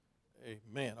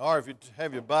Amen. All right, if you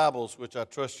have your Bibles, which I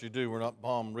trust you do, we're not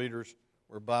palm readers,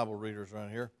 we're Bible readers around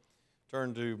here.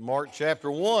 Turn to Mark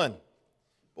chapter 1.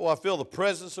 Boy, I feel the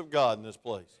presence of God in this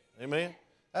place. Amen.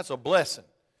 That's a blessing.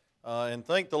 And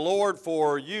thank the Lord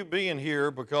for you being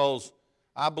here, because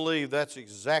I believe that's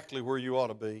exactly where you ought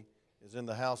to be, is in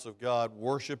the house of God,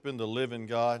 worshiping the living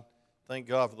God. Thank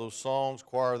God for those songs.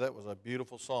 Choir, that was a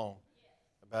beautiful song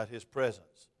about His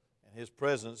presence. And His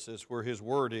presence is where His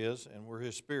Word is and where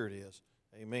His Spirit is.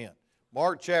 Amen.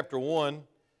 Mark chapter 1,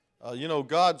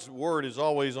 God's Word is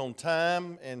always on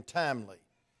time and timely.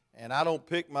 And I don't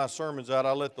pick my sermons out.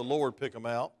 I let the Lord pick them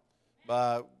out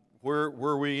by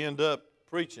where we end up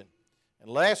preaching. And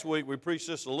last week we preached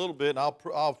just a little bit, and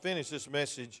I'll finish this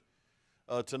message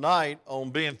tonight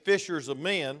on being fishers of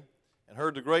men, and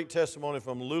heard the great testimony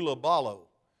from Lula Ballo.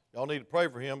 Y'all need to pray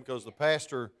for him, because the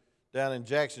pastor down in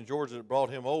Jackson, Georgia, that brought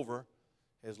him over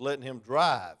is letting him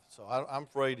drive. So I'm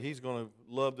afraid he's going to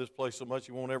love this place so much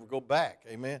he won't ever go back.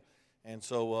 Amen. And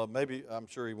so maybe, I'm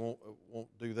sure he won't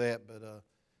do that,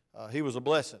 but he was a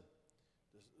blessing.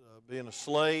 Being a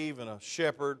slave and a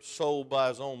shepherd, sold by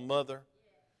his own mother.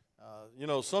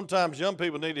 Sometimes young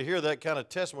people need to hear that kind of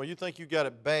testimony. You think you got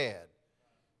it bad.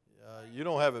 You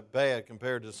don't have it bad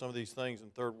compared to some of these things in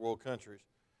third world countries.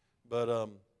 But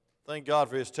thank God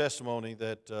for his testimony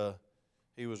that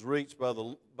he was reached by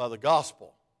the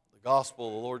gospel of the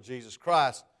Lord Jesus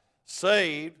Christ,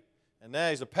 saved, and now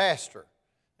he's a pastor.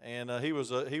 And he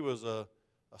was a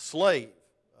slave,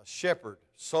 a shepherd,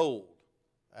 sold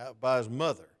out by his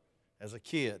mother as a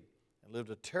kid, and lived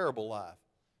a terrible life.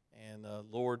 And the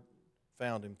Lord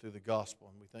found him through the gospel.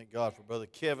 And we thank God for Brother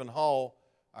Kevin Hall,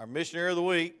 our missionary of the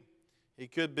week. He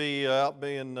could be out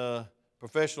being a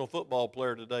professional football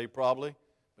player today probably,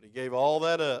 but he gave all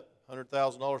that up,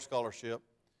 $100,000 scholarship,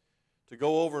 to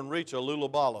go over and reach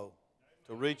Lulabalo,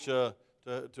 to reach to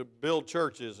build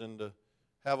churches and to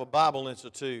have a Bible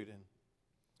institute. And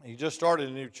he just started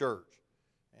a new church.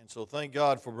 And so thank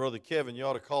God for Brother Kevin. You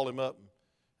ought to call him up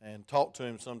and talk to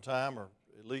him sometime, or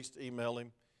at least email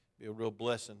him. Be a real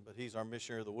blessing. But he's our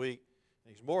missionary of the week.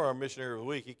 And he's more our missionary of the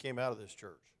week. He came out of this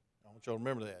church. I want y'all to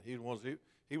remember that.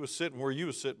 He was sitting where you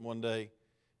was sitting one day,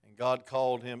 and God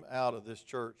called him out of this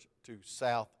church to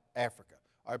South Africa.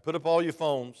 All right, put up all your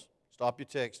phones. Stop your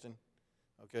texting.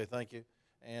 Okay, thank you.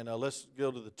 And let's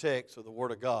go to the text of the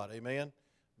Word of God. Amen.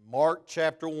 Mark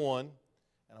chapter 1, and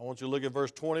I want you to look at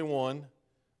verse 21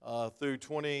 through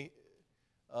 28.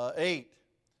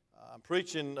 I'm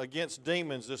preaching against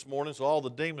demons this morning, so all the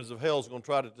demons of hell is going to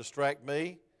try to distract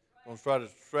me, going to try to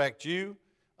distract you.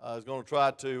 Is going to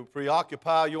try to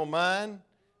preoccupy your mind,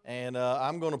 and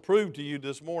I'm going to prove to you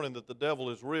this morning that the devil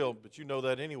is real, but you know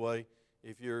that anyway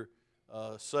if you're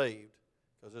saved,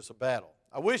 because it's a battle.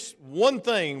 I wish one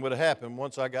thing would have happened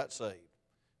once I got saved,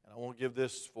 and I want to give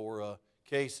this for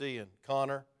Casey and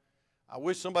Connor. I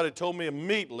wish somebody told me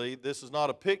immediately this is not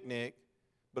a picnic,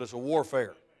 but it's a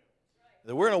warfare.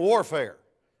 That we're in a warfare.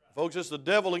 Folks, it's the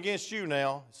devil against you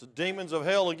now. It's the demons of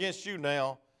hell against you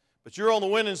now. But you're on the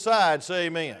winning side, say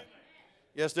amen.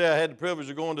 Yesterday I had the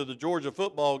privilege of going to the Georgia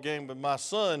football game with my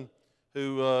son,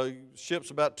 who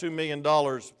ships about $2 million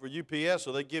for UPS,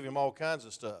 so they give him all kinds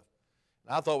of stuff.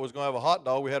 And I thought we was going to have a hot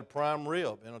dog. We had a prime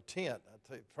rib in a tent. I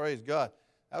tell you, praise God.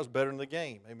 That was better than the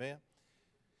game, amen.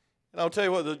 And I'll tell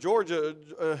you what,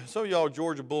 some of y'all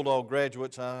Georgia Bulldog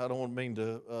graduates, I don't mean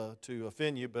to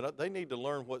offend you, but they need to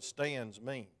learn what stands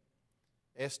mean.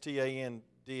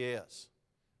 S-T-A-N-D-S.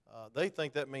 They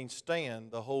think that means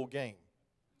stand the whole game.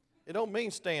 It don't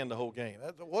mean stand the whole game.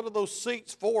 What are those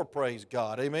seats for, praise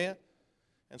God, amen?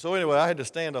 And so anyway, I had to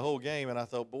stand the whole game, and I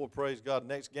thought, boy, praise God,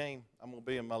 next game, I'm going to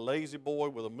be in my lazy boy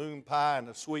with a moon pie and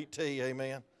a sweet tea,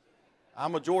 amen?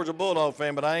 I'm a Georgia Bulldog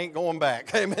fan, but I ain't going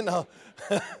back, amen? No.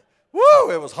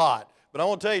 Woo, it was hot. But I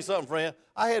want to tell you something, friend.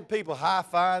 I had people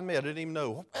high-fiving me I didn't even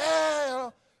know,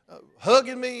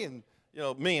 hugging me, and,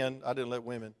 men. I didn't let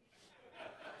women.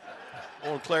 I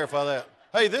want to clarify that.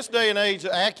 Hey, this day and age,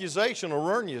 accusation will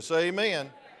ruin you. Say amen.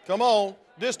 Come on.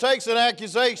 This takes an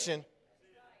accusation.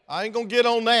 I ain't going to get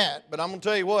on that, but I'm going to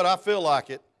tell you what, I feel like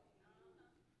it.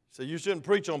 So you shouldn't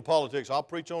preach on politics. I'll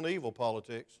preach on evil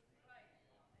politics.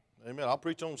 Amen. I'll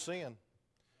preach on sin.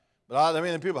 But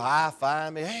the people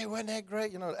high-five me. Hey, wasn't that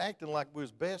great? Acting like we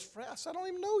was best friends. I said, I don't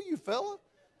even know you, fella.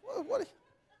 What?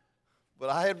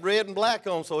 But I had red and black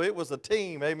on, so it was a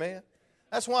team. Amen.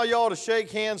 That's why you ought to shake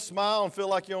hands, smile, and feel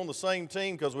like you're on the same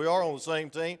team, because we are on the same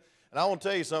team. And I want to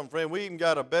tell you something, friend. We even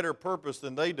got a better purpose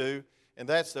than they do, and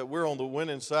that's that we're on the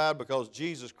winning side because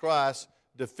Jesus Christ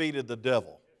defeated the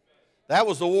devil. That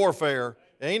was the warfare.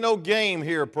 There ain't no game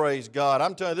here, praise God.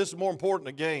 I'm telling you, this is more important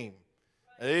than a game.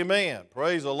 Amen.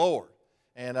 Praise the Lord.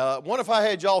 And what if I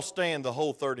had y'all stand the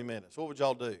whole 30 minutes? What would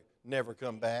y'all do? Never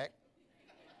come back.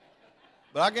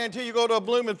 But I guarantee you go to a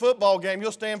blooming football game,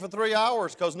 you'll stand for 3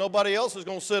 hours because nobody else is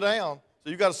going to sit down. So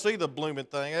you got to see the blooming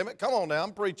thing. Amen. Come on now,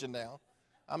 I'm preaching now.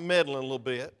 I'm meddling a little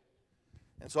bit.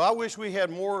 And so I wish we had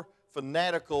more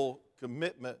fanatical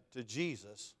commitment to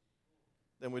Jesus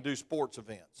than we do sports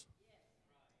events.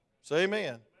 Say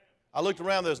amen. I looked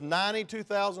around, there's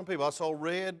 92,000 people. I saw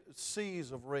red,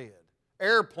 seas of red.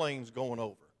 Airplanes going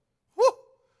over. Woo!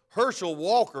 Herschel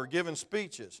Walker giving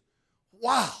speeches.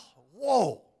 Wow,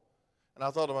 whoa. And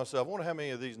I thought to myself, I wonder how many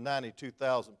of these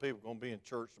 92,000 people are going to be in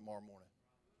church tomorrow morning.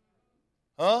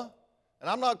 Huh? And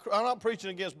I'm not preaching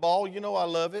against ball. You know I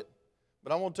love it.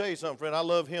 But I'm going to tell you something, friend. I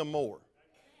love him more.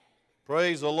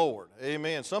 Praise the Lord.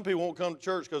 Amen. Some people won't come to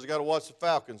church because they got to watch the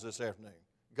Falcons this afternoon.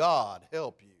 God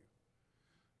help you.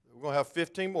 We're going to have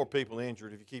 15 more people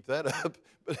injured if you keep that up.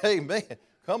 But amen.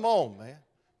 Come on, man.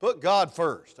 Put God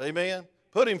first. Amen.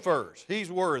 Put him first. He's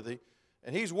worthy.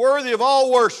 And he's worthy of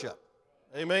all worship.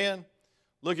 Amen.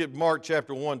 Look at Mark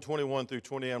chapter 1, 21 through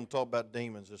 28. I'm going to talk about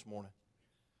demons this morning.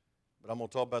 But I'm going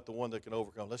to talk about the one that can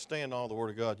overcome. Let's stand on the Word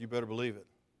of God. You better believe it.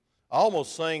 I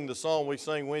almost sang the song we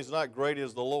sang Wednesday night, Great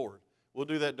is the Lord. We'll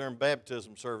do that during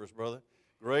baptism service, brother.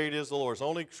 Great is the Lord. It's the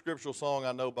only scriptural song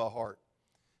I know by heart.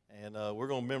 And we're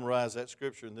going to memorize that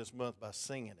scripture in this month by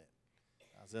singing it.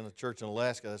 I was in a church in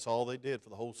Alaska. That's all they did for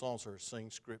the whole song service, sing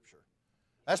scripture.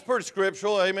 That's pretty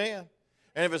scriptural, amen.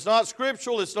 And if it's not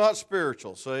scriptural, it's not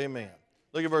spiritual, so amen.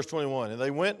 Look at verse 21. And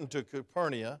they went into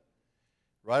Capernaum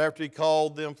right after he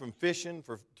called them from fishing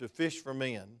to fish for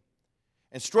men.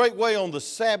 And straightway on the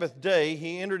Sabbath day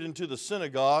he entered into the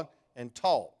synagogue and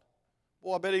taught.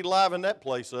 Boy, I bet he livened that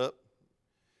place up.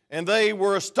 And they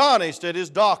were astonished at his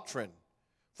doctrine,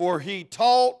 for he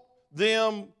taught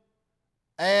them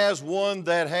as one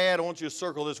that had, I want you to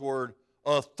circle this word,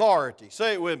 authority.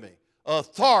 Say it with me,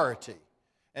 authority,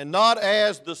 and not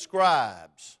as the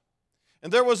scribes.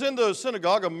 And there was in the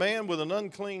synagogue a man with an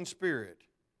unclean spirit,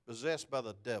 possessed by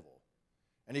the devil.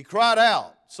 And he cried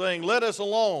out, saying, Let us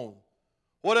alone.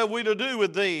 What have we to do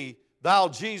with thee, thou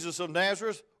Jesus of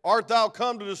Nazareth? Art thou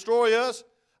come to destroy us?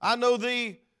 I know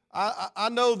thee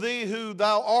who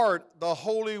thou art, the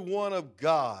Holy One of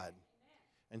God.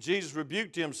 And Jesus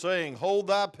rebuked him, saying, Hold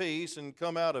thy peace, and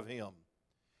come out of him.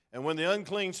 And when the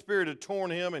unclean spirit had torn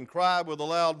him and cried with a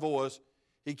loud voice,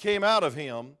 he came out of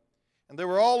him. And they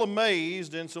were all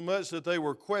amazed, insomuch that they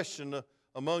were questioned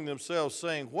among themselves,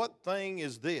 saying, What thing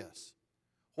is this?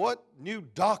 What new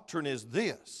doctrine is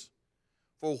this?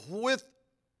 For with,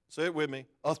 say it with me,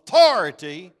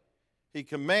 authority he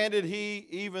commanded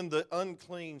even the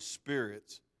unclean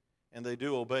spirits, and they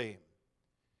do obey him.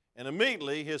 And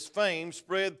immediately his fame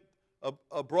spread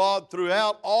abroad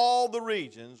throughout all the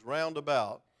regions round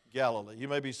about Galilee. You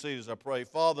may be seated as I pray.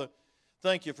 Father,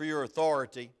 thank you for your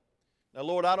authority. Now,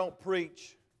 Lord, I don't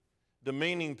preach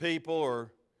demeaning people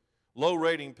or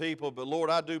low-rating people, but, Lord,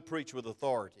 I do preach with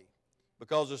authority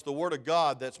because it's the Word of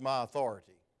God that's my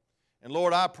authority. And,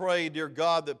 Lord, I pray, dear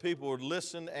God, that people would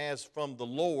listen as from the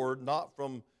Lord, not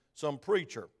from some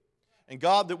preacher. And,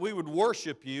 God, that we would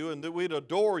worship you and that we'd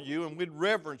adore you and we'd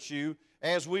reverence you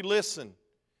as we listen.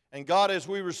 And, God, as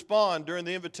we respond during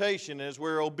the invitation, as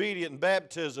we're obedient in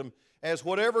baptism, as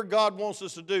whatever God wants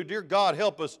us to do, dear God,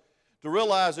 help us to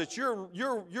realize that you're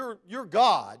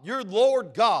God, you're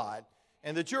Lord God,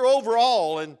 and that you're over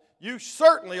all, and you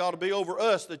certainly ought to be over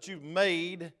us that you've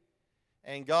made,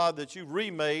 and God, that you've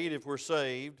remade if we're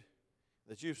saved,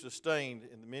 that you've sustained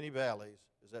in the many valleys,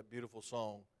 as that beautiful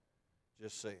song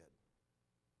just said.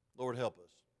 Lord, help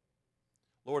us.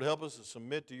 Lord, help us to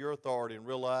submit to your authority and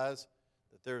realize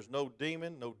that there's no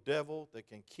demon, no devil that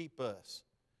can keep us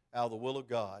out of the will of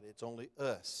God. It's only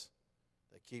us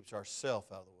that keeps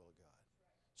ourselves out of the will of God.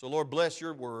 So, Lord, bless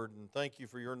your word, and thank you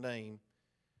for your name.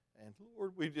 And,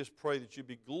 Lord, we just pray that you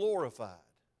be glorified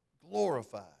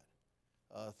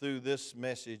through this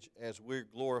message as we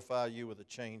glorify you with a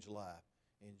changed life.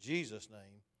 In Jesus'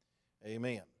 name,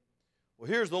 amen. Well,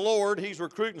 here's the Lord. He's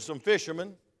recruiting some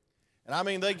fishermen. And I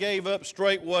mean, they gave up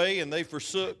straightway, and they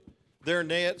forsook their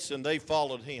nets, and they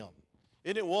followed him.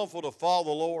 Isn't it wonderful to follow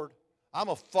the Lord? I'm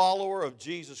a follower of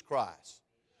Jesus Christ.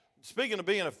 Speaking of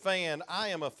being a fan, I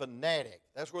am a fanatic.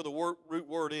 That's where the root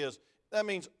word is. That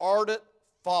means ardent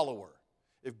follower.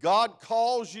 If God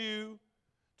calls you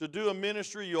to do a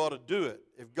ministry, you ought to do it.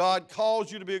 If God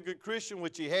calls you to be a good Christian,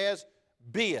 which he has,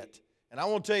 be it. And I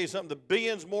want to tell you something, the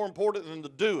being's more important than the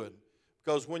doing.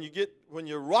 Because when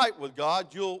you're right with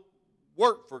God, you'll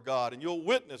work for God and you'll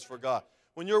witness for God.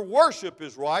 When your worship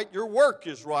is right, your work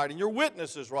is right and your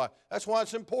witness is right. That's why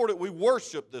it's important we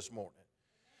worship this morning.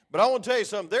 But I want to tell you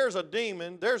something. There's a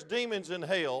demon. There's demons in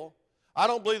hell. I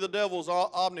don't believe the devil's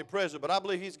omnipresent, but I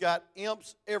believe he's got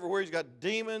imps everywhere. He's got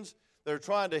demons that are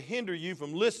trying to hinder you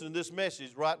from listening to this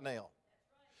message right now.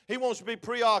 He wants to be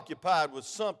preoccupied with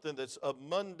something that's of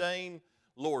mundane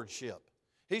lordship.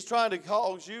 He's trying to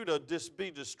cause you to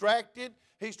be distracted.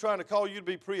 He's trying to call you to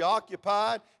be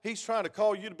preoccupied. He's trying to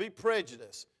call you to be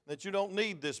prejudiced, that you don't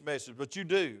need this message, but you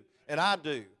do, and I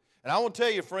do. And I want to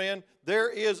tell you, friend, there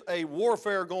is a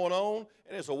warfare going on,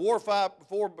 and it's a warfare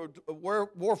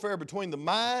between the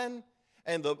mind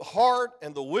and the heart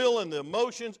and the will and the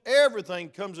emotions. Everything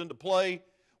comes into play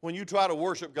when you try to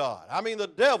worship God. I mean, the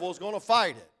devil's going to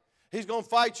fight it. He's going to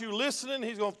fight you listening.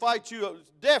 He's going to fight you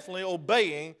definitely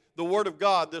obeying the Word of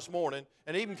God this morning.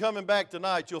 And even coming back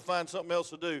tonight, you'll find something else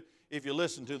to do if you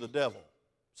listen to the devil.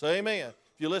 Say amen.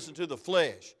 If you listen to the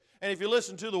flesh. And if you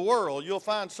listen to the world, you'll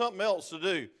find something else to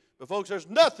do. But folks, there's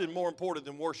nothing more important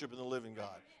than worshiping the living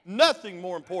God. Nothing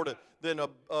more important than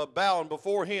bowing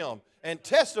before Him and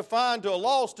testifying to a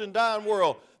lost and dying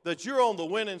world that you're on the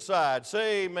winning side.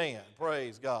 Say amen.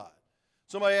 Praise God.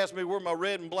 Somebody asked me where my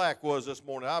red and black was this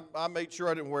morning. I made sure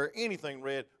I didn't wear anything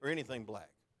red or anything black.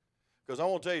 Because I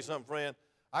want to tell you something, friend.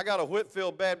 I got a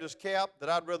Whitfield Baptist cap that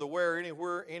I'd rather wear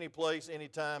anywhere, any place,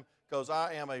 anytime, because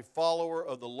I am a follower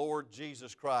of the Lord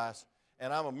Jesus Christ,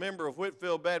 and I'm a member of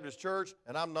Whitfield Baptist Church,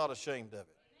 and I'm not ashamed of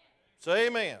it. Say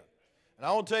amen. And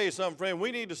I want to tell you something, friend.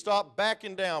 We need to stop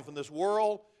backing down from this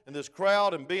world and this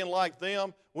crowd and being like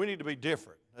them. We need to be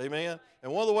different. Amen.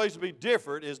 And one of the ways to be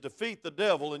different is defeat the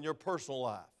devil in your personal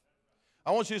life.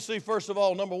 I want you to see, first of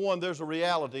all, number one, there's a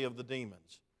reality of the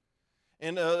demons.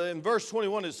 In verse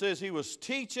 21, it says he was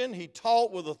teaching, he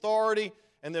taught with authority,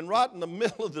 and then right in the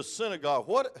middle of the synagogue,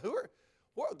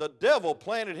 the devil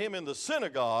planted him in the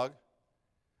synagogue.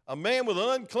 A man with an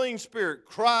unclean spirit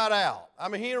cried out. I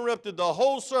mean, he interrupted the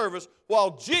whole service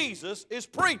while Jesus is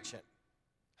preaching.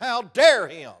 How dare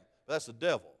him? That's the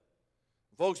devil.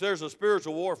 Folks, there's a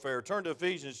spiritual warfare. Turn to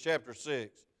Ephesians chapter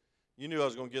 6. You knew I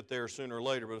was going to get there sooner or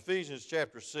later, but Ephesians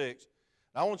chapter 6.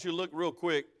 I want you to look real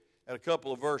quick at a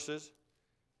couple of verses.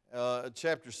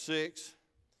 Chapter 6.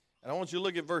 And I want you to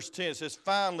look at verse 10. It says,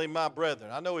 finally, my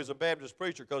brethren. I know he's a Baptist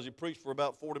preacher because he preached for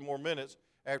about 40 more minutes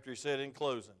after he said in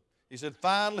closing. He said,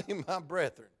 finally, my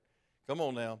brethren. Come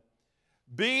on now.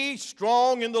 Be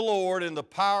strong in the Lord and the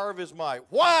power of His might.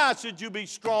 Why should you be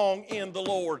strong in the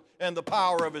Lord and the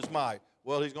power of His might?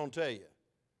 Well, he's going to tell you.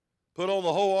 Put on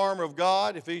the whole armor of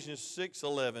God, Ephesians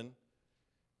 6:11,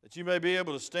 that you may be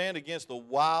able to stand against the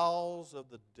wiles of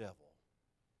the devil.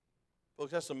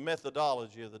 Folks, that's the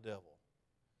methodology of the devil.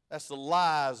 That's the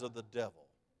lies of the devil.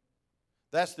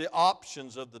 That's the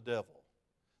options of the devil.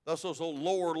 That's those old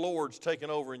lower lords taking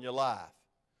over in your life.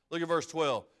 Look at verse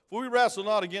 12. For we wrestle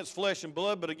not against flesh and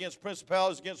blood, but against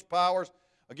principalities, against powers,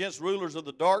 against rulers of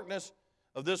the darkness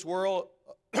of this world,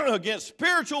 against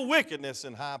spiritual wickedness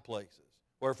in high places.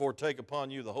 Wherefore take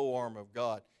upon you the whole armor of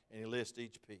God, and He lists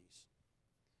each piece.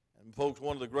 And folks,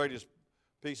 one of the greatest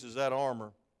pieces of that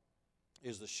armor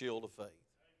is the shield of faith.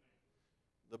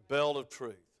 The belt of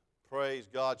truth. Praise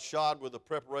God, shod with the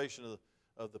preparation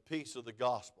of the peace of the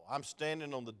gospel. I'm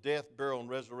standing on the death, burial, and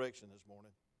resurrection this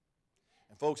morning.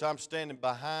 And folks, I'm standing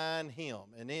behind Him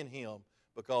and in Him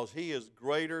because He is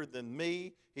greater than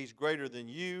me, He's greater than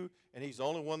you, and He's the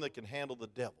only one that can handle the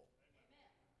devil.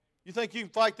 You think you can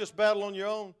fight this battle on your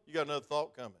own? You got another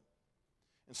thought coming.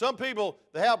 And some people,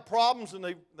 they have problems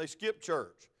and they skip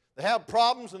church. They have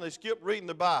problems and they skip reading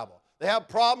the Bible. They have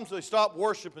problems, they stop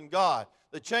worshiping God.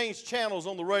 They change channels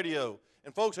on the radio.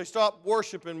 And folks, they stop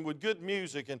worshiping with good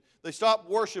music, and they stop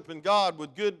worshiping God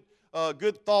with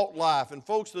good thought life. And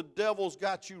folks, the devil's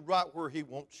got you right where he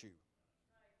wants you.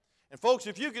 And folks,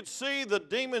 if you could see the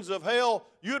demons of hell,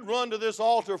 you'd run to this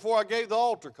altar before I gave the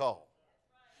altar call.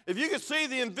 If you could see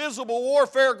the invisible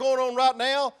warfare going on right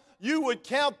now, you would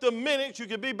count the minutes you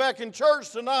could be back in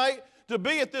church tonight to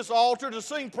be at this altar, to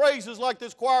sing praises like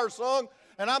this choir sung.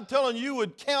 And I'm telling you,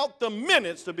 would count the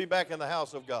minutes to be back in the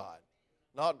house of God,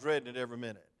 not dreading it every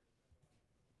minute.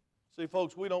 See,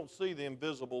 folks, we don't see the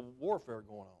invisible warfare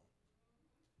going on.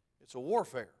 It's a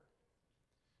warfare.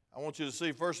 I want you to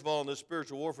see, first of all, in this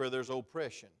spiritual warfare, there's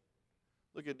oppression.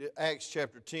 Look at Acts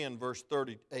chapter 10, verse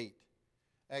 38.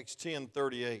 Acts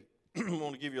 10:38. I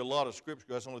want to give you a lot of scripture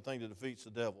because that's the only thing that defeats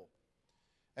the devil.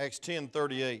 Acts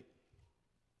 10:38.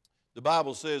 The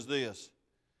Bible says this,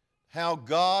 how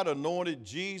God anointed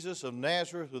Jesus of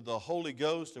Nazareth with the Holy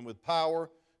Ghost and with power,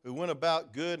 who went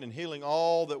about good and healing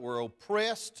all that were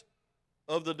oppressed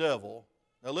of the devil.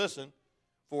 Now listen,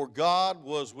 for God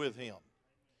was with him.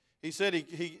 He said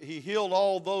he healed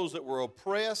all those that were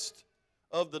oppressed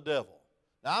of the devil.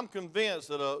 Now, I'm convinced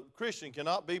that a Christian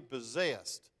cannot be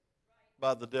possessed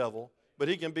by the devil, but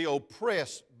he can be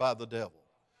oppressed by the devil.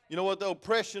 You know what the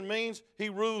oppression means? He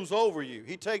rules over you.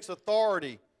 He takes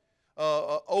authority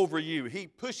over you. He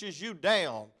pushes you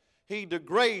down. He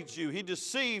degrades you. He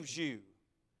deceives you.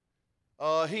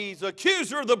 He's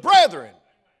accuser of the brethren.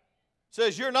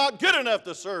 Says you're not good enough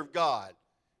to serve God.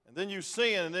 And then you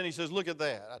sin, and then he says, look at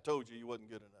that. I told you wasn't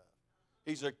good enough.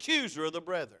 He's accuser of the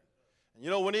brethren. And you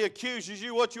know, when he accuses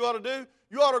you, what you ought to do?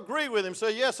 You ought to agree with him.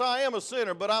 Say, yes, I am a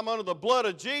sinner, but I'm under the blood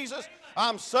of Jesus.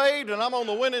 I'm saved, and I'm on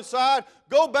the winning side.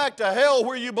 Go back to hell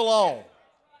where you belong.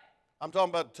 I'm talking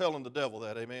about telling the devil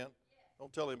that, amen?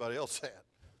 Don't tell anybody else that.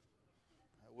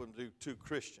 That wouldn't do too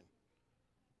Christian.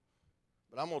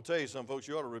 But I'm going to tell you something, folks.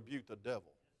 You ought to rebuke the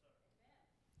devil.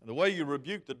 And the way you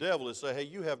rebuke the devil is say, hey,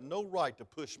 you have no right to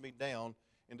push me down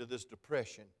into this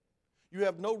depression. You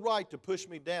have no right to push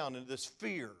me down into this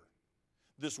fear,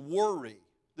 this worry,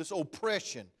 this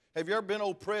oppression. Have you ever been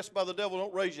oppressed by the devil?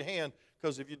 Don't raise your hand,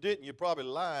 because if you didn't, you're probably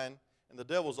lying, and the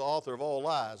devil's the author of all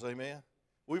lies, amen?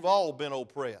 We've all been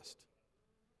oppressed.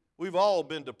 We've all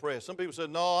been depressed. Some people say,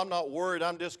 no, I'm not worried,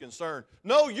 I'm just concerned.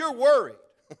 No, you're worried.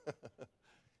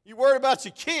 You worry about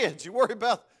your kids. You worry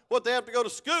about what they have to go to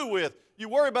school with. You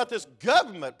worry about this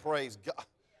government, praise God.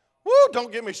 Woo,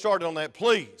 don't get me started on that,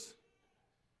 please.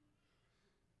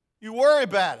 You worry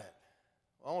about it.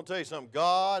 I want to tell you something.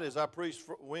 God, as I preached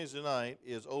Wednesday night,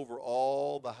 is over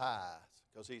all the highs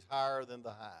because he's higher than the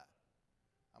high.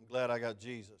 I'm glad I got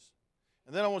Jesus.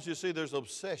 And then I want you to see there's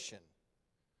obsession.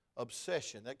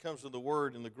 Obsession. That comes from the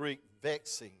word in the Greek,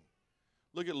 vexing.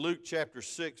 Look at Luke chapter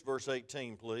 6, verse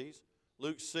 18, please.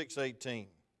 Luke 6:18.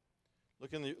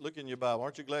 Look in your Bible.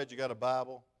 Aren't you glad you got a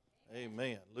Bible?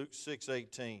 Amen. Luke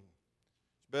 6:18.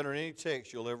 It's better than any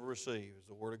text you'll ever receive is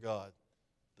the Word of God.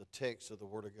 The text of the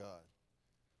Word of God.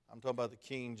 I'm talking about the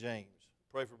King James.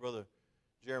 Pray for Brother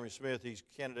Jeremy Smith. He's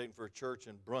candidating for a church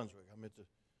in Brunswick. I meant to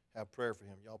have prayer for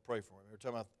him. Y'all pray for him. Every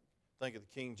time I think of the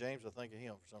King James, I think of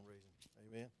him for some reason.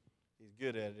 Amen. He's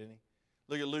good at it, isn't he?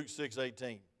 Look at Luke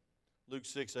 6:18. Luke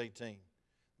 6:18.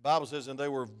 The Bible says, and they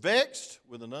were vexed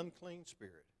with an unclean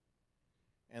spirit,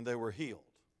 and they were healed.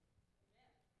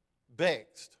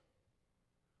 Vexed.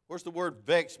 What's the word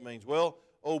vexed means? Well,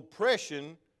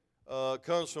 oppression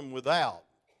comes from without.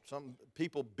 Some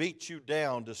people beat you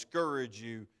down, discourage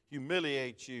you,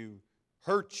 humiliate you,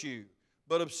 hurt you.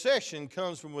 But obsession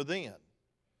comes from within.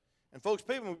 And folks,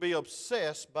 people will be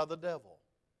obsessed by the devil.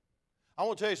 I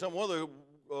want to tell you something. One of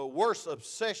the worst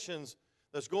obsessions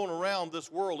that's going around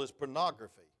this world is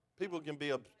pornography. People can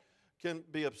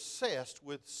be obsessed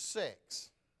with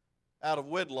sex out of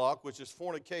wedlock, which is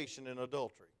fornication and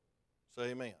adultery.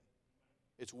 Say amen.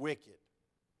 It's wicked.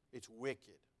 It's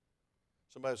wicked.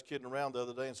 Somebody was kidding around the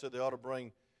other day and said they ought to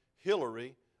bring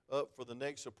Hillary up for the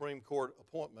next Supreme Court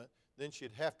appointment. Then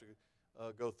she'd have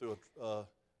to go through an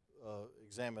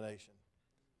examination.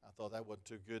 I thought that wasn't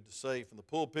too good to say from the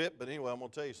pulpit, but anyway, I'm going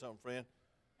to tell you something, friend.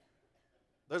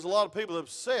 There's a lot of people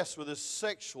obsessed with this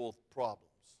sexual problems.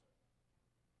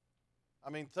 I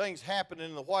mean, things happen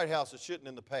in the White House that shouldn't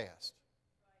in the past.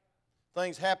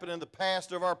 Things happen in the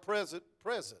past of our president.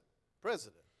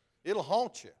 It'll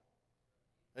haunt you.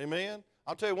 Amen?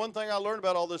 I'll tell you one thing I learned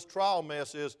about all this trial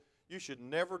mess is you should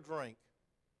never drink.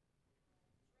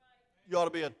 You ought to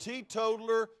be a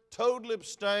teetotaler, totally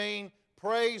abstain,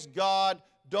 praise God.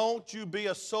 Don't you be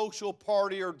a social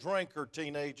partier drinker,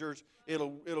 teenagers.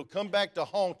 It'll come back to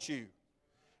haunt you.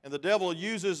 And the devil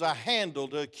uses a handle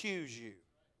to accuse you.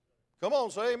 Come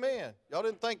on, say amen. Y'all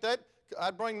didn't think that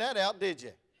I'd bring that out, did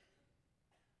you?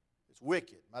 It's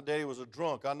wicked. My daddy was a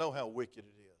drunk. I know how wicked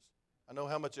it is. I know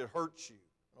how much it hurts you,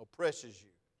 oppresses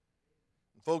you.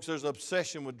 And folks, there's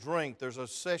obsession with drink. There's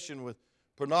obsession with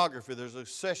pornography. There's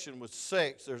obsession with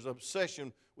sex. There's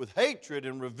obsession with hatred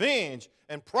and revenge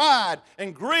and pride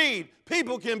and greed.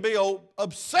 People can be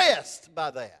obsessed by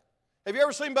that. Have you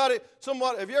ever seen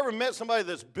have you ever met somebody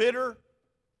that's bitter?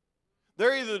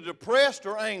 They're either depressed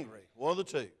or angry, one of the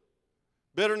two.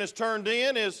 Bitterness turned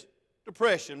in is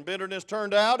depression. Bitterness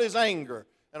turned out is anger.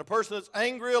 And a person that's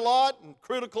angry a lot and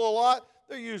critical a lot,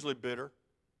 they're usually bitter.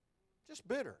 Just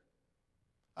bitter.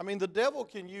 I mean, the devil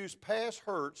can use past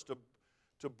hurts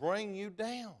to bring you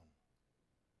down.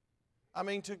 I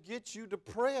mean, to get you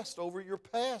depressed over your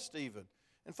past even.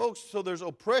 And folks, so there's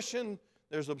oppression,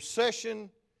 there's obsession,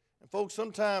 and folks,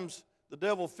 sometimes the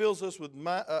devil fills us with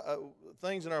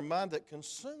things in our mind that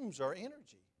consumes our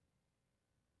energy.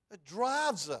 It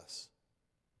drives us.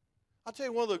 I'll tell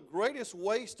you, one of the greatest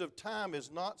waste of time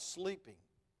is not sleeping.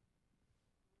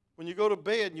 When you go to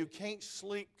bed and you can't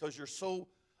sleep because you're so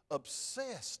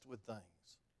obsessed with things.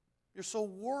 You're so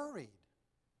worried.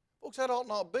 Folks, that ought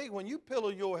not be. When you pillow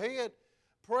your head,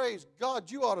 praise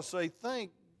God, you ought to say,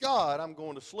 thank God I'm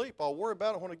going to sleep. I'll worry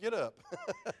about it when I get up.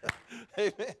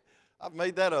 Amen. I've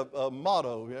made that a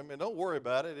motto. I mean, don't worry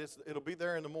about it. It'll be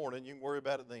there in the morning. You can worry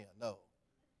about it then. No.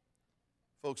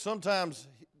 Folks, sometimes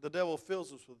the devil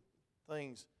fills us with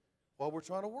things while we're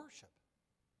trying to worship.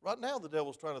 Right now, the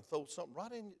devil's trying to throw something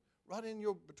right in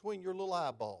between your little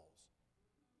eyeballs.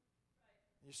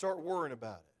 You start worrying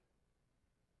about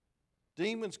it.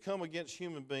 Demons come against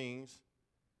human beings.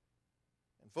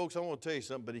 And folks, I want to tell you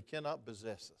something, but he cannot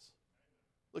possess us.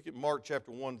 Look at Mark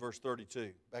chapter 1, verse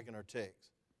 32, back in our text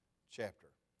chapter.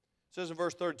 It says in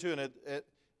verse 32, and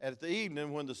at the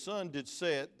evening when the sun did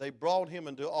set, they brought him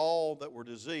into all that were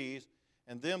diseased,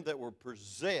 and them that were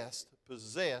possessed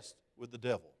with the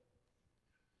devil.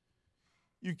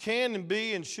 You can and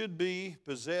be and should be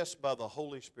possessed by the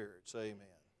Holy Spirit. Say amen.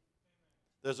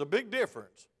 There's a big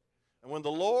difference. And when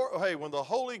the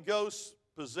Holy Ghost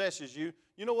possesses you,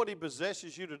 you know what he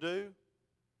possesses you to do?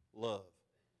 Love.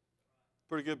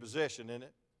 Pretty good possession, isn't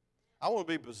it? I want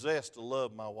to be possessed to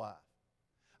love my wife.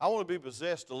 I want to be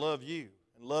possessed to love you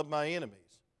and love my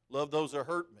enemies, love those that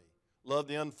hurt me, love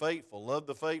the unfaithful, love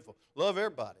the faithful, love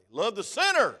everybody, love the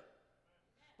sinner.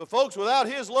 But folks, without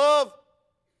his love,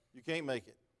 you can't make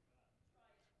it.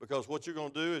 Because what you're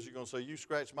going to do is you're going to say, you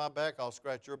scratch my back, I'll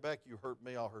scratch your back. You hurt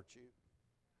me, I'll hurt you.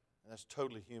 And that's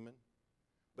totally human,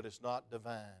 but it's not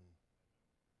divine.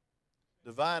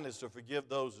 Divine is to forgive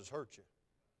those that hurt you.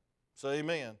 Say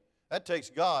amen. That takes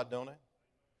God, don't it?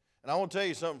 And I want to tell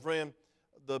you something, friend.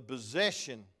 The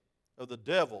possession of the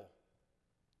devil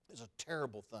is a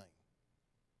terrible thing.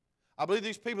 I believe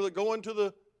these people that go into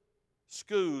the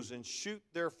schools and shoot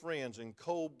their friends in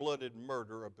cold-blooded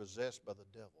murder are possessed by the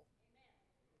devil.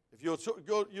 If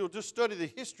you'll just study the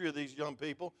history of these young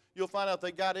people, you'll find out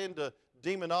they got into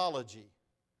demonology.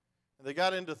 And they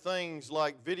got into things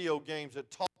like video games that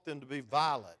taught them to be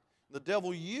violent. The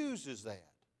devil uses that.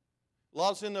 A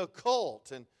lot's in the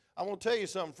occult. And I want to tell you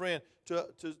something, friend.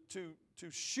 To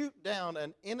shoot down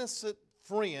an innocent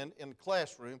friend in the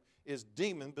classroom is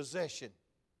demon possession.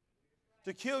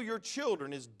 To kill your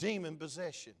children is demon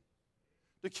possession.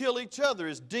 To kill each other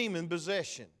is demon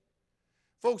possession.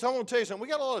 Folks, I want to tell you something. We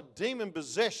got a lot of demon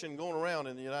possession going around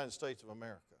in the United States of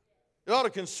America. It ought to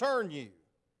concern you.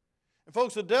 And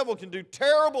folks, the devil can do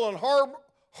terrible and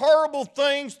horrible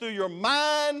things through your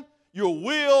mind, your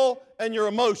will, and your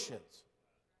emotions.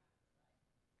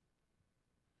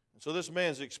 And so this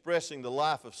man's expressing the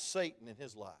life of Satan in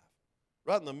his life.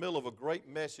 Right in the middle of a great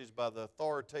message by the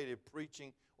authoritative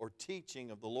preaching or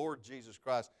teaching of the Lord Jesus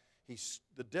Christ,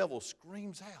 the devil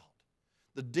screams out.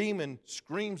 The demon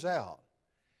screams out.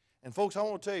 And folks, I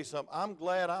want to tell you something. I'm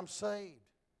glad I'm saved.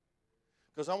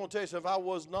 Because I want to tell you something. If I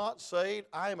was not saved,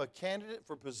 I am a candidate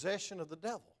for possession of the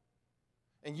devil.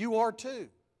 And you are too.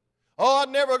 Oh, I'd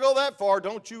never go that far.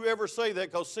 Don't you ever say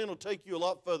that, because sin will take you a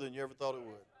lot further than you ever thought it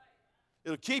would.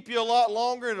 It'll keep you a lot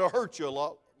longer, and it'll hurt you a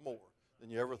lot more than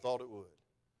you ever thought it would.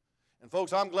 And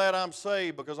folks, I'm glad I'm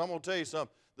saved, because I'm going to tell you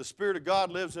something. The Spirit of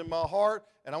God lives in my heart,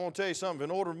 and I want to tell you something.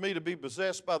 In order for me to be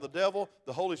possessed by the devil,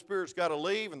 the Holy Spirit's got to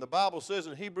leave. And the Bible says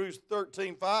in Hebrews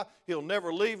 13:5, He'll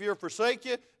never leave you or forsake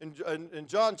you. And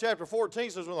John chapter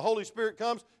 14 says when the Holy Spirit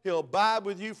comes, He'll abide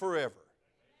with you forever.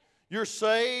 You're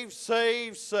saved,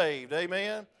 saved, saved.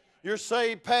 Amen? You're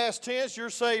saved past tense, you're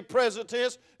saved present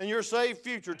tense, and you're saved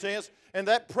future tense. And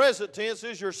that present tense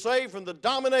is you're saved from the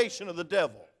domination of the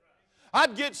devil.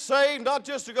 I'd get saved not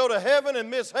just to go to heaven and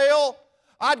miss hell.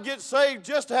 I'd get saved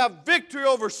just to have victory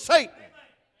over Satan.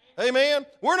 Amen?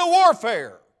 We're in a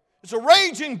warfare. It's a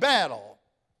raging battle.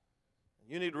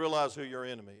 You need to realize who your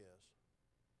enemy is.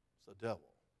 It's the devil.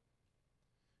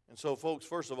 And so, folks,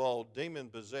 first of all, demon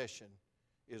possession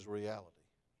is reality.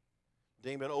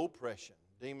 Demon oppression,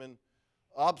 demon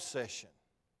obsession.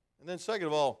 And then second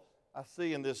of all, I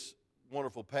see in this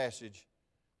wonderful passage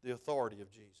the authority of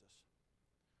Jesus.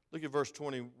 Look at verse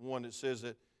 21. It says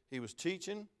that he was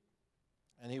teaching,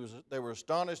 and they were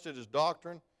astonished at his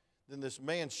doctrine. Then this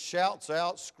man shouts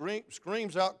out,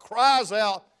 screams out, cries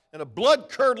out, and a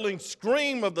blood-curdling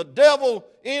scream of the devil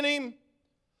in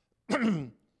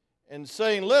him, and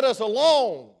saying, "Let us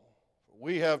alone, for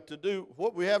we have to do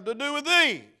what we have to do with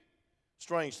thee."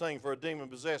 Strange thing for a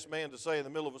demon-possessed man to say in the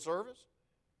middle of a service.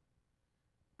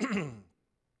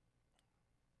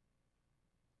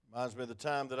 Reminds me of the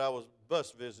time that I was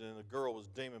bus visiting and a girl was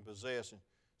demon-possessed, and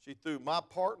she threw my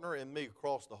partner and me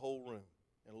across the whole room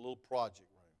in a little project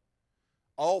room.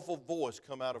 Awful voice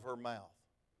come out of her mouth.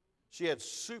 She had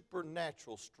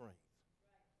supernatural strength.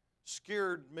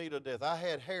 Scared me to death. I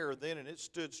had hair then and it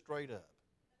stood straight up.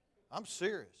 I'm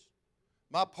serious.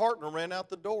 My partner ran out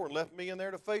the door and left me in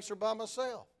there to face her by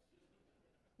myself.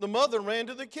 The mother ran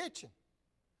to the kitchen.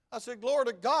 I said, glory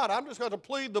to God, I'm just going to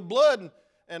plead the blood.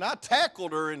 And I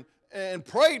tackled her and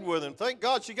prayed with her. Thank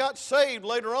God she got saved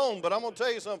later on. But I'm going to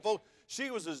tell you something, folks. She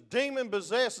was as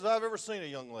demon-possessed as I've ever seen a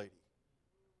young lady.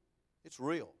 It's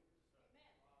real.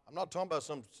 I'm not talking about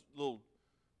some little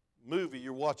movie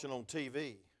you're watching on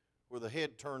TV where the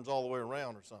head turns all the way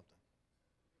around or something.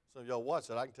 Some of y'all watch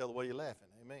that. I can tell the way you're laughing.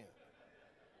 Amen.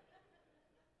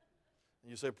 And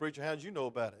you say, preacher, how did you know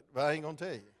about it? But I ain't going to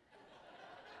tell you.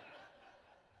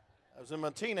 I was in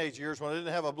my teenage years when I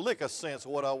didn't have a lick of sense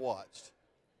of what I watched.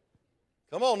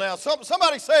 Come on now.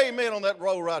 Somebody say amen on that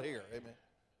row right here. Amen.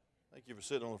 Thank you for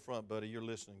sitting on the front, buddy. You're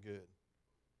listening good.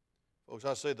 Folks,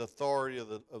 I say the authority of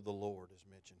the Lord is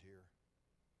mentioned here.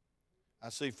 I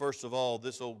see, first of all,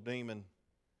 this old demon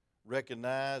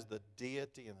recognized the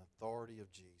deity and authority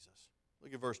of Jesus.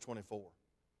 Look at verse 24. It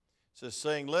says,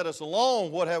 saying, let us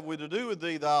alone. What have we to do with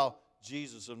thee, thou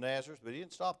Jesus of Nazareth? But he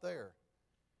didn't stop there.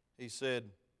 He said,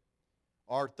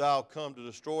 art thou come to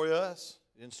destroy us?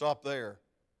 He didn't stop there.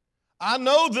 I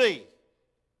know thee,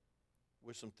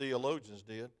 which some theologians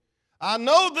did. I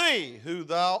know thee, who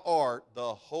thou art,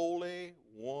 the Holy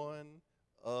One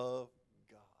of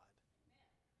God.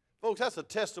 Folks, that's a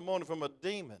testimony from a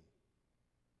demon.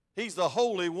 He's the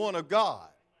Holy One of God.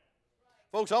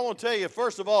 Folks, I want to tell you,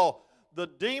 first of all, the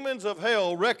demons of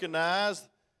hell recognize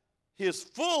his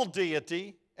full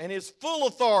deity and his full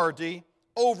authority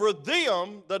over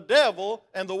them, the devil,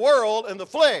 and the world, and the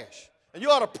flesh. And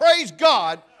you ought to praise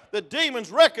God that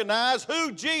demons recognize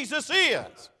who Jesus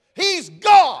is. He's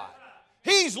God.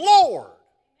 He's Lord.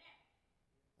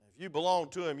 If you belong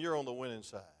to him, you're on the winning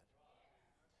side.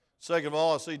 Second of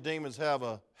all, I see demons have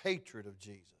a hatred of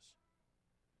Jesus.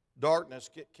 Darkness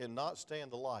cannot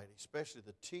stand the light, especially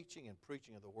the teaching and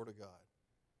preaching of the Word of God.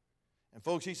 And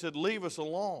folks, he said, leave us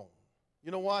alone.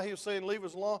 You know why he was saying leave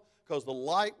us alone? Because the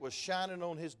light was shining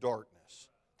on his darkness.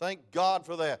 Thank God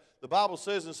for that. The Bible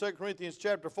says in 2 Corinthians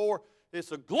chapter 4,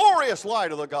 it's a glorious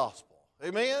light of the gospel.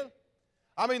 Amen?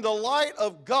 I mean, the light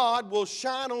of God will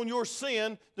shine on your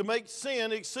sin to make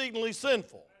sin exceedingly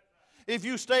sinful. If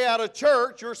you stay out of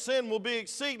church, your sin will be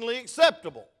exceedingly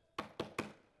acceptable.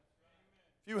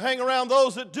 If you hang around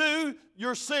those that do,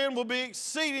 your sin will be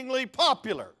exceedingly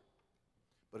popular.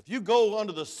 But if you go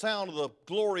under the sound of the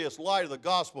glorious light of the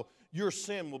gospel, your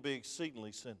sin will be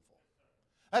exceedingly sinful.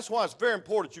 That's why it's very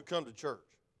important that you come to church.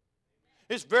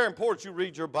 It's very important that you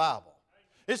read your Bible.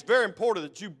 It's very important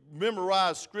that you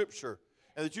memorize Scripture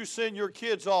and that you send your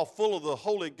kids off full of the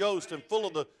Holy Ghost and full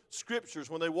of the Scriptures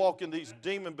when they walk in these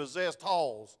demon-possessed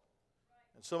halls.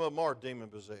 And some of them are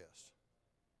demon-possessed.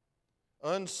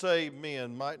 Unsaved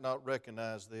men might not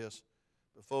recognize this,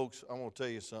 but folks, I want to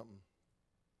tell you something.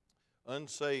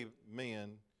 Unsaved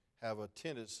men have a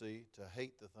tendency to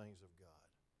hate the things of God.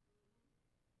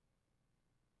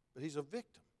 But he's a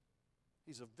victim.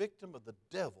 He's a victim of the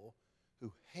devil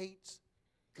who hates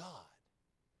God.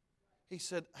 He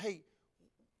said, hey,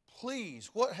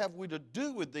 please, what have we to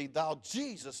do with thee, thou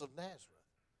Jesus of Nazareth?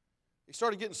 He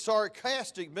started getting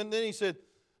sarcastic, but then he said,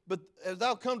 but as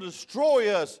thou come to destroy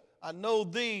us, I know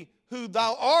thee, who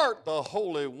thou art, the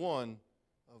Holy One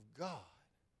of God.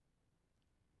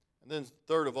 And then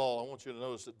third of all, I want you to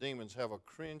notice that demons have a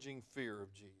cringing fear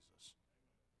of Jesus.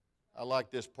 I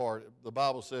like this part. The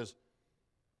Bible says,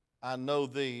 I know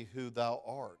thee, who thou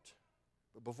art.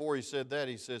 But before he said that,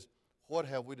 he says, what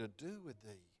have we to do with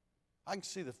thee? I can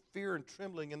see the fear and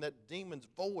trembling in that demon's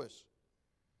voice.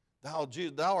 Thou,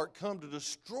 Jesus, thou art come to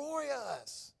destroy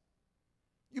us.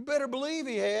 You better believe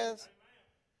he has.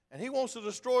 And he wants to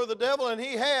destroy the devil, and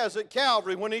he has at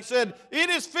Calvary. When he said, it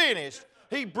is finished,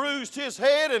 he bruised his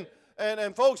head,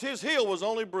 and folks, his heel was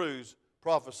only bruised.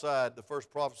 Prophesied, the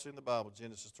first prophecy in the Bible,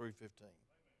 Genesis 3:15.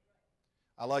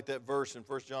 I like that verse in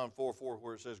 1 John 4:4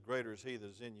 where it says, greater is he that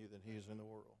is in you than he is in the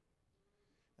world.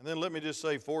 And then let me just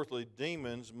say, fourthly,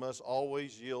 demons must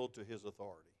always yield to his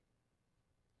authority.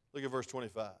 Look at verse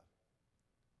 25.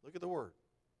 Look at the word.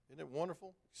 Isn't it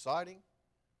wonderful, exciting?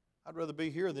 I'd rather be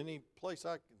here than any place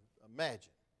I can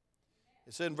imagine.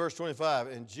 It said in verse 25,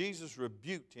 and Jesus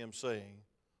rebuked him, saying,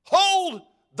 hold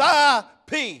thy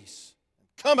peace, and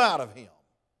come out of him.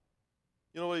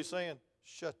 You know what he's saying?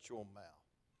 Shut your mouth.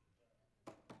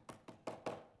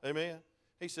 Amen?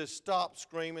 He says, stop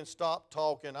screaming, stop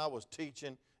talking. I was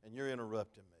teaching, and you're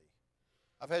interrupting me.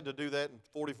 I've had to do that in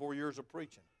 44 years of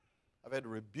preaching. I've had to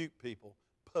rebuke people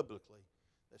publicly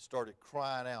that started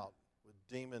crying out with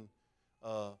demon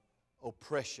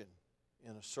oppression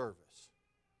in a service.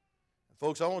 And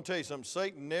folks, I want to tell you something.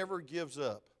 Satan never gives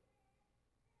up.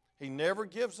 He never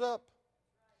gives up.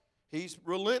 He's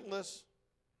relentless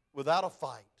without a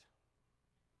fight.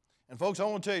 And folks, I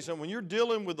want to tell you something. When you're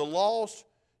dealing with the lost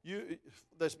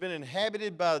that's been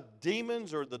inhabited by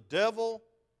demons or the devil,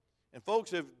 and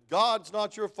folks, if God's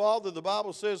not your father, the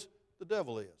Bible says the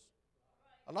devil is.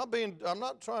 I'm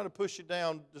not trying to push you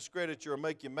down, discredit you, or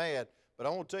make you mad, but I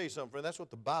want to tell you something, friend. That's what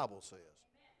the Bible says.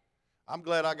 I'm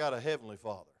glad I got a heavenly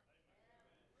Father.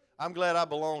 I'm glad I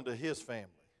belong to His family.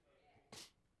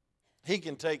 He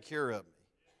can take care of me.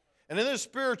 And in this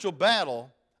spiritual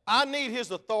battle, I need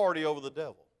His authority over the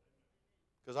devil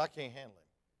because I can't handle him.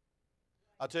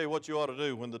 I tell you what you ought to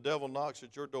do. When the devil knocks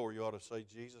at your door, you ought to say,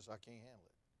 Jesus, I can't handle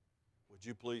it. Would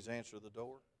you please answer the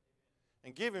door?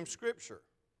 And give him Scripture.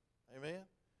 Amen.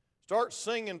 Start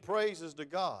singing praises to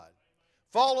God.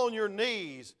 Fall on your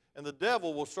knees, and the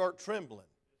devil will start trembling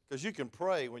because you can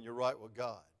pray when you're right with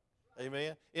God.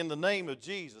 Amen. In the name of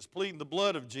Jesus, pleading the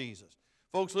blood of Jesus.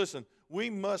 Folks, listen, we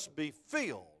must be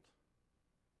filled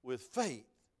with faith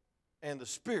and the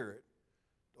Spirit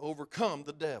to overcome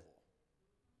the devil.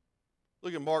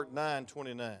 Look at Mark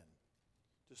 9:29.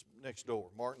 Just next door,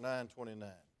 Mark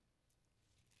 9:29.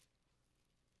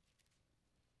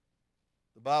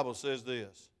 The Bible says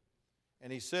this,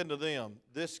 and he said to them,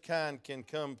 this kind can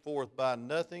come forth by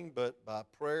nothing but by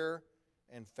prayer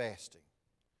and fasting.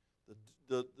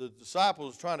 The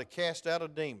disciples were trying to cast out a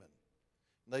demon.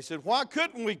 And they said, why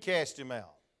couldn't we cast him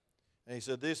out? And he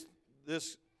said,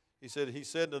 he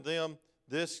said to them,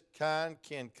 this kind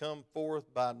can come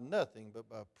forth by nothing but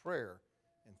by prayer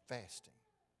and fasting.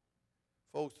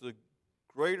 Folks, the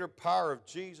greater power of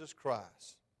Jesus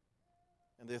Christ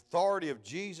and the authority of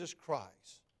Jesus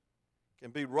Christ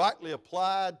can be rightly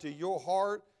applied to your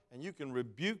heart, and you can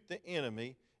rebuke the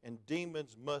enemy, and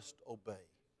demons must obey.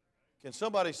 Can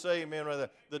somebody say amen right there?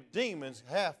 The demons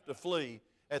have to flee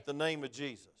at the name of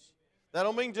Jesus. That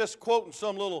don't mean just quoting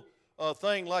some little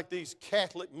thing like these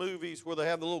Catholic movies where they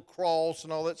have the little cross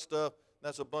and all that stuff.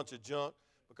 That's a bunch of junk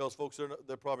because folks,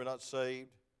 they're probably not saved.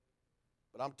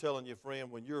 But I'm telling you,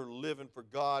 friend, when you're living for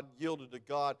God, yielded to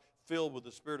God, filled with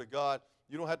the Spirit of God,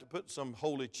 you don't have to put some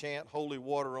holy chant, holy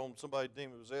water on somebody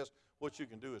demon possessed. What you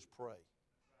can do is pray.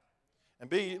 And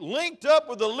be linked up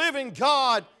with the living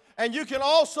God, and you can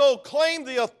also claim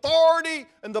the authority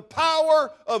and the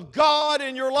power of God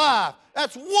in your life.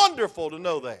 That's wonderful to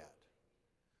know that.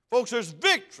 Folks, there's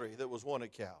victory that was won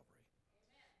at Calvary.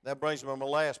 That brings me to my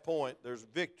last point. There's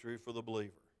victory for the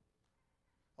believer.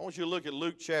 I want you to look at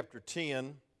Luke chapter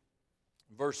 10,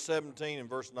 verse 17 and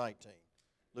verse 19.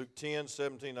 Luke 10,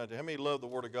 17, 19. How many love the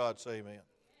Word of God? Say amen.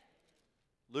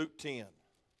 Luke 10,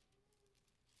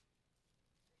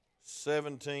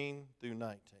 17 through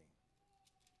 19.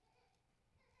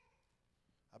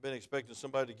 I've been expecting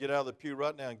somebody to get out of the pew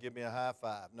right now and give me a high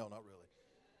five. No, not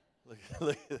really.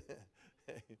 Look at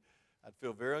that. I'd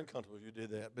feel very uncomfortable if you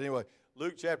did that. But anyway,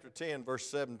 Luke chapter 10, verse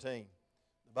 17.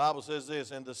 The Bible says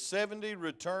this, and the 70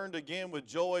 returned again with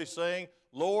joy, saying,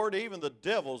 Lord, even the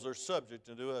devils are subject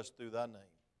unto us through thy name.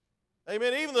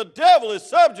 Amen. Even the devil is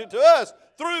subject to us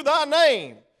through thy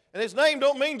name. And his name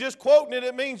don't mean just quoting it.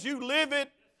 It means you live it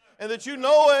and that you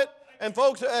know it. And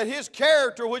folks, at his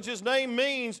character, which his name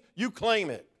means, you claim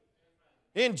it.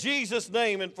 In Jesus'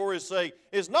 name and for his sake.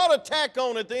 It's not a tack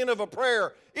on at the end of a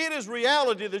prayer. It is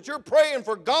reality that you're praying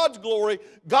for God's glory,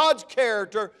 God's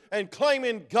character, and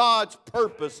claiming God's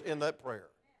purpose in that prayer.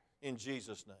 In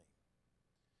Jesus' name.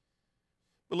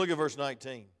 But look at verse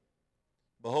 19.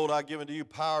 Behold, I give unto you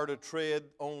power to tread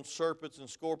on serpents and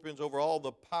scorpions over all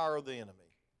the power of the enemy.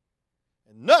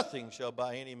 And nothing shall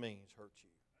by any means hurt you.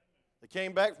 They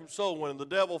came back from soul winning. The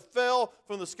devil fell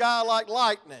from the sky like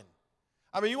lightning.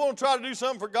 I mean, you want to try to do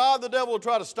something for God, the devil will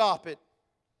try to stop it.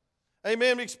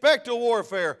 Amen. Expect a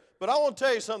warfare. But I want to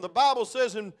tell you something. The Bible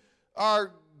says in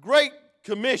our Great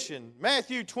Commission,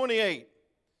 Matthew 28,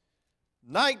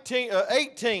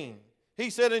 18, he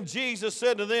said, and Jesus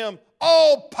said to them,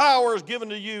 all power is given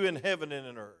to you in heaven and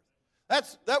in earth.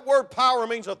 That word power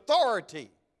means authority.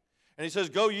 And he says,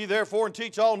 go ye therefore and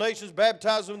teach all nations,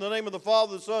 baptize them in the name of the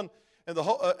Father, the Son, and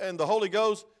the Holy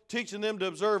Ghost, teaching them to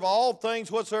observe all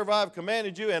things whatsoever I have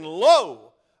commanded you. And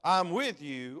lo, I'm with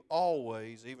you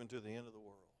always, even to the end of the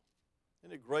world.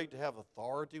 Isn't it great to have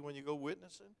authority when you go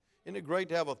witnessing? Isn't it great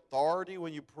to have authority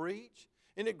when you preach?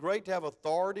 Isn't it great to have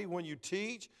authority when you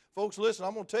teach? Folks, listen,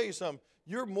 I'm going to tell you something.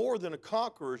 You're more than a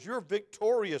conqueror. You're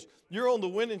victorious. You're on the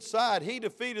winning side. He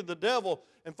defeated the devil.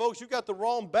 And folks, you've got the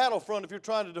wrong battlefront if you're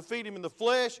trying to defeat him in the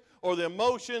flesh or the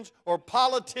emotions or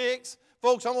politics.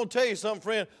 Folks, I'm going to tell you something,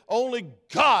 friend. Only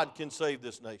God can save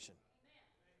this nation.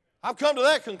 I've come to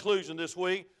that conclusion this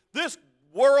week. This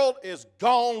world is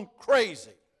gone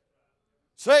crazy.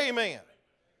 Say amen.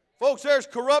 Folks, there's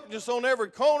corruptness on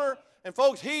every corner. And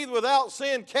folks, he without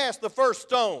sin cast the first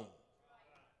stone.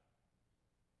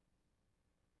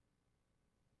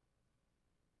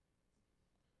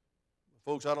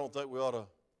 Folks, I don't think we ought to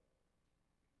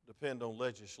depend on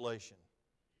legislation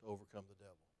to overcome the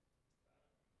devil.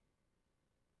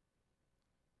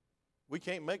 We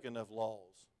can't make enough laws.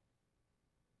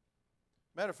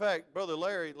 Matter of fact, Brother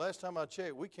Larry, last time I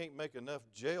checked, we can't make enough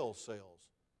jail cells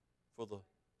for the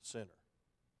sinner.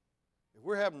 If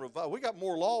we're having revival, we got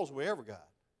more laws than we ever got.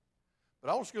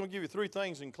 But I'm just going to give you 3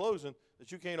 things in closing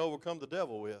that you can't overcome the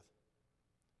devil with.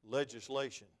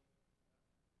 Legislation.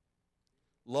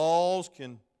 Laws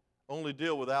can only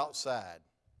deal with outside.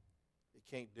 It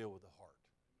can't deal with the heart.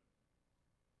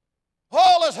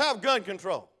 Oh, let's have gun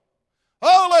control.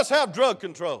 Oh, let's have drug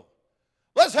control.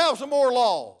 Let's have some more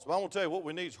laws. But I'm going to tell you what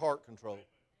we need is heart control.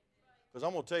 Because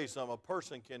I'm going to tell you something. A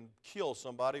person can kill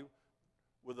somebody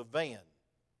with a van.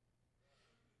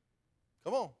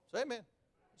 Come on, say amen.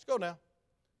 Let's go now.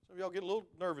 Some of y'all get a little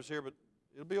nervous here, but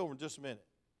it'll be over in just a minute.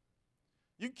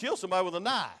 You can kill somebody with a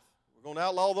knife. We're going to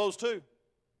outlaw those too.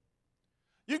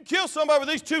 You can kill somebody with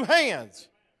these 2 hands.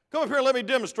 Come up here and let me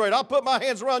demonstrate. I'll put my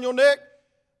hands around your neck,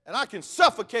 and I can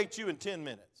suffocate you in 10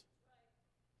 minutes.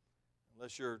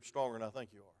 Unless you're stronger than I think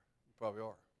you are. You probably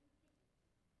are.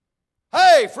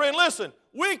 Hey, friend, listen.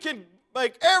 We can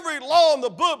make every law in the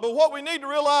book, but what we need to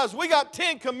realize, we got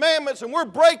 10 commandments, and we're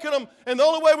breaking them, and the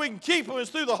only way we can keep them is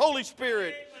through the Holy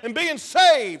Spirit and being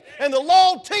saved. And the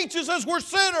law teaches us we're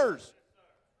sinners.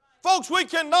 Folks, we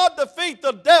cannot defeat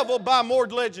the devil by more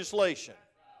legislation.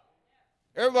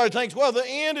 Everybody thinks, well, the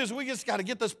end is we just got to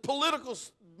get this political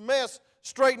mess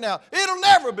straightened out. It'll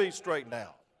never be straightened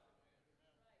out.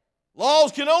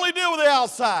 Laws can only deal with the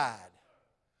outside.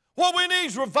 What we need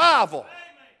is revival.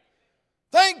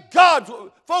 Thank God.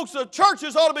 Folks, the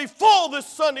churches ought to be full this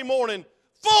Sunday morning.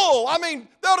 Full. I mean,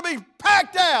 they ought to be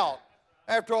packed out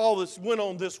after all this went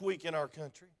on this week in our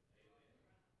country.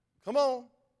 Come on.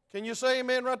 Can you say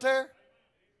amen right there?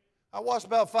 I watched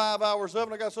about 5 hours of it,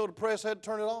 and I got so depressed I had to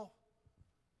turn it off.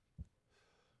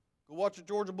 Go watch a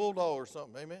Georgia Bulldog or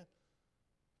something, amen?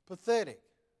 Pathetic.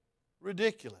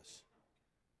 Ridiculous.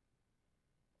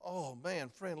 Oh, man,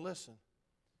 friend, listen.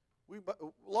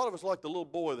 A lot of us like the little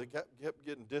boy that kept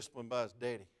getting disciplined by his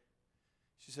daddy.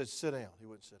 She said, sit down. He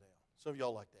wouldn't sit down. Some of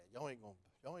y'all like that. Y'all ain't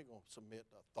gonna submit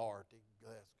to authority.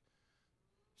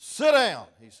 Sit down,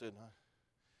 he said.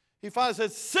 He finally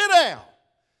said, sit down.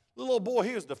 The little boy,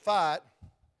 he was defiant.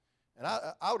 And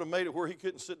I would have made it where he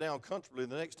couldn't sit down comfortably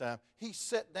the next time. He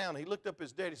sat down. He looked up at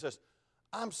his daddy. He says,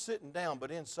 I'm sitting down, but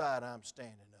inside I'm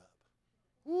standing up.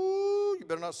 Woo, you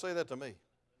better not say that to me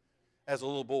as a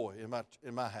little boy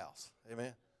in my house.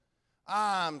 Amen.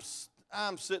 I'm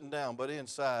sitting down, but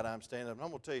inside I'm standing up. And I'm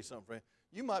going to tell you something, friend.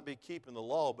 You might be keeping the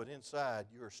law, but inside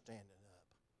you're standing up.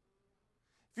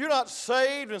 If you're not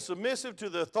saved and submissive to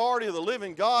the authority of the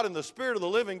living God and the Spirit of the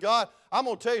living God, I'm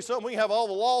going to tell you something. We can have all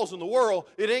the laws in the world.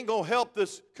 It ain't going to help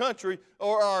this country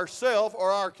or ourself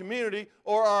or our community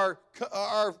or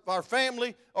our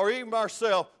family or even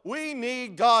ourselves. We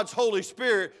need God's Holy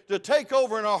Spirit to take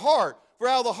over in our heart. For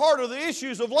out of the heart are the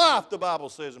issues of life, the Bible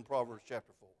says in Proverbs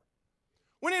chapter 4.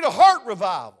 We need a heart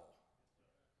revival.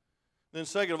 Then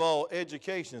second of all,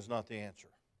 education is not the answer.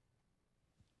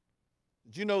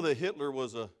 Did you know that Hitler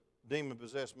was a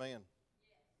demon-possessed man?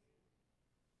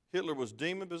 Hitler was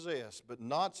demon-possessed, but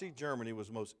Nazi Germany was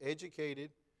the most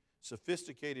educated,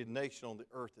 sophisticated nation on the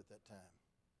earth at that time.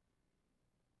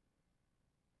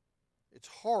 It's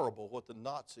horrible what the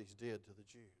Nazis did to the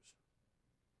Jews.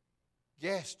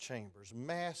 Gas chambers,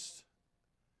 mass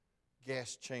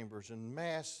gas chambers, and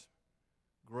mass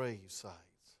grave sites.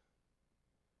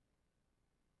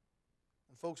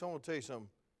 And folks, I want to tell you something.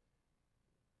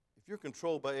 If you're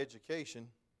controlled by education,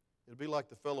 it'll be like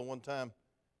the fellow one time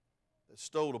that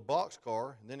stole a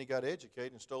boxcar, and then he got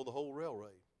educated and stole the whole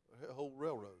railroad.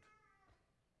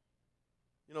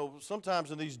 You know,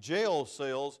 sometimes in these jail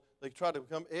cells, they try to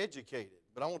become educated.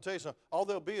 But I want to tell you something. All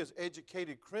they'll be is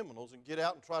educated criminals and get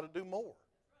out and try to do more.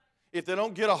 If they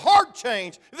don't get a heart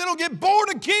change, if they don't get born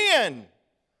again.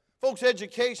 Folks,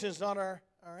 education is not our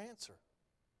answer.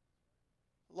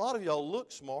 A lot of y'all look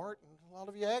smart, and a lot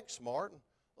of you act smart, and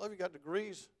a lot of you got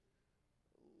degrees.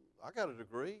 I got a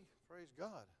degree, praise God.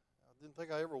 I didn't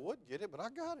think I ever would get it, but I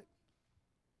got it.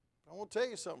 I want to tell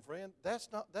you something, friend. That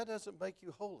doesn't make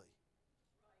you holy.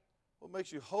 What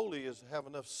makes you holy is to have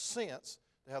enough sense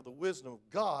to have the wisdom of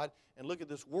God and look at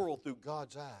this world through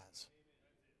God's eyes.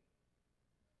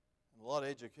 And a lot of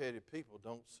educated people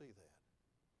don't see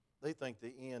that. They think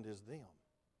the end is them.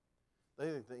 They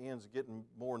think the end is getting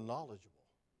more knowledgeable.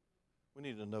 We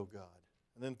need to know God.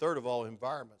 And then third of all,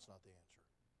 environment's not the answer.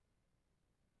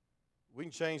 We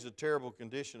can change the terrible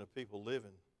condition of people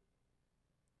living.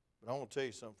 But I want to tell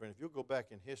you something, friend. If you'll go back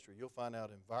in history, you'll find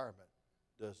out environment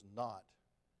does not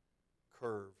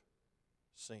curb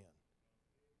sin.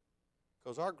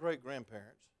 Because our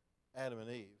great-grandparents, Adam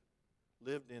and Eve,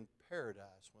 lived in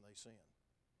paradise when they sinned.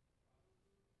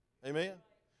 Amen?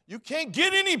 You can't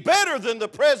get any better than the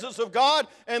presence of God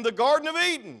and the Garden of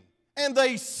Eden. And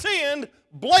they sinned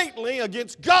blatantly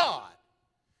against God.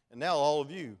 And now all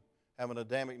of you have an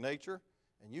Adamic nature,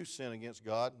 and you sin against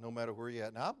God no matter where you're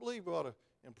at. Now, I believe we ought to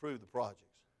improve the projects.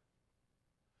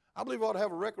 I believe we ought to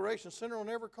have a recreation center on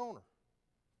every corner.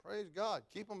 Praise God.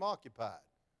 Keep them occupied.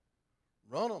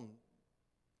 Run them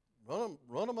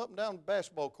up and down the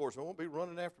basketball courts. We won't be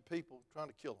running after people trying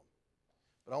to kill them.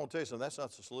 But I want to tell you something, that's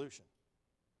not the solution.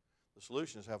 The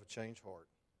solution is have a changed heart.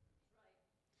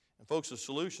 And folks, the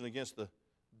solution against the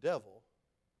devil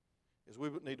is we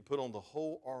need to put on the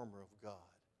whole armor of God.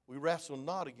 We wrestle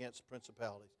not against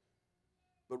principalities,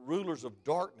 but rulers of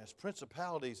darkness,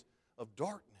 principalities of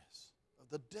darkness, of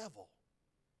the devil.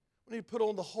 We need to put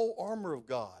on the whole armor of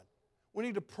God. We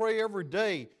need to pray every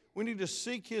day. We need to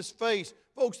seek His face.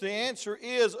 Folks, the answer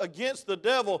is against the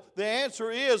devil. The answer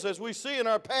is, as we see in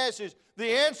our passage,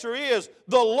 the answer is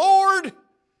the Lord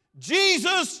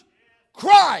Jesus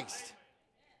Christ.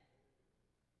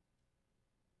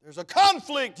 There's a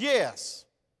conflict, yes.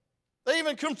 They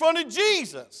even confronted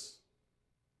Jesus.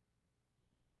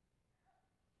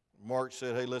 Mark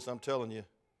said, hey, listen, I'm telling you,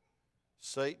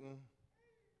 Satan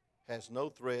has no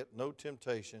threat, no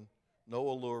temptation, no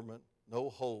allurement, no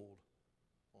hold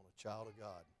on a child of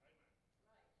God.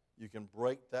 You can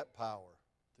break that power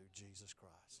through Jesus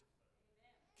Christ.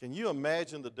 Can you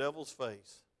imagine the devil's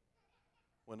face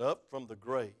when up from the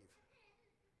grave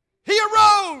he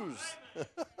arose?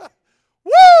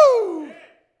 Woo!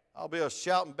 I'll be a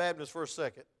shouting Baptist for a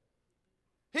second.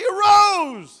 He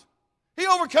arose. He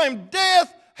overcame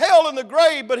death, hell, and the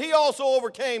grave, but he also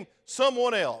overcame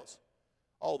someone else.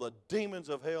 All the demons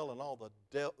of hell and all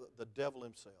the devil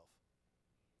himself.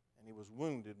 And he was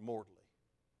wounded mortally.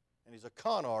 And he's a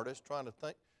con artist trying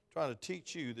to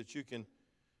teach you that you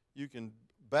can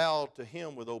bow to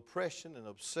him with oppression and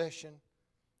obsession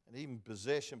and even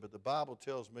possession. But the Bible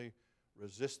tells me,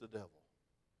 resist the devil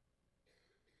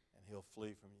and he'll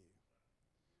flee from you.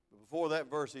 But before that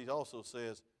verse, he also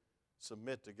says,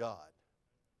 submit to God.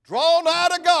 Draw nigh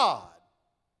to God.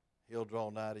 He'll draw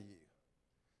nigh to you.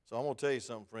 So I'm going to tell you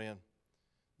something, friend.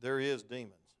 There is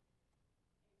demons.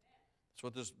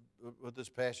 That's what this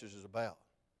passage is about.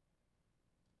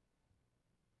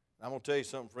 And I'm going to tell you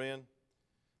something, friend.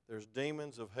 There's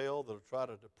demons of hell that will try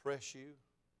to depress you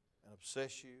and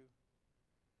obsess you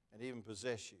and even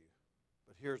possess you.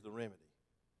 But here's the remedy.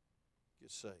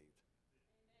 Get saved.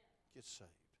 Get saved.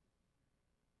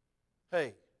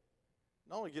 Hey,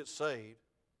 not only get saved,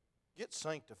 get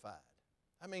sanctified.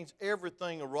 That means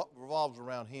everything revolves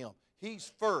around Him.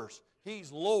 He's first.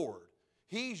 He's Lord.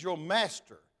 He's your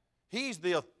master. He's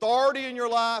the authority in your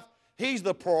life. He's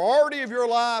the priority of your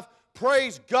life.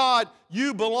 Praise God,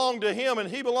 you belong to Him and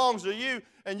He belongs to you,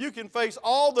 and you can face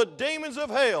all the demons of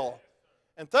hell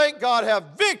and thank God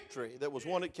have victory that was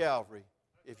won at Calvary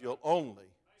if you'll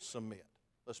only submit.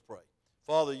 Let's pray.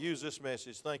 Father, use this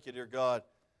message. Thank you, dear God,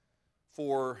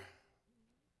 for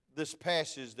this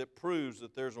passage that proves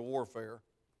that there's a warfare.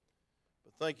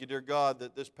 But thank you, dear God,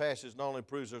 that this passage not only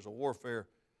proves there's a warfare,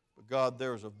 but God,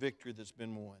 there's a victory that's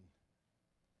been won.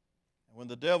 And when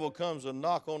the devil comes and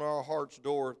knock on our heart's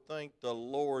door, thank the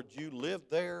Lord you live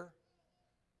there.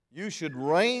 You should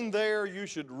reign there. You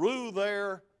should rule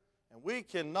there. And we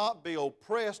cannot be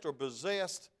oppressed or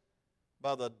possessed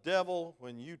by the devil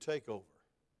when you take over.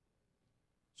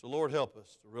 So Lord, help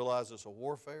us to realize it's a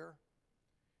warfare,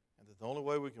 and that the only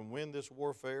way we can win this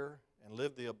warfare and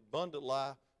live the abundant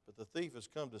life, but the thief has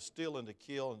come to steal and to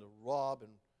kill and to rob and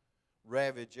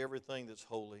ravage everything that's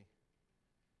holy,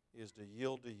 is to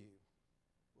yield to you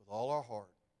with all our heart,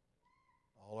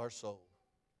 all our soul,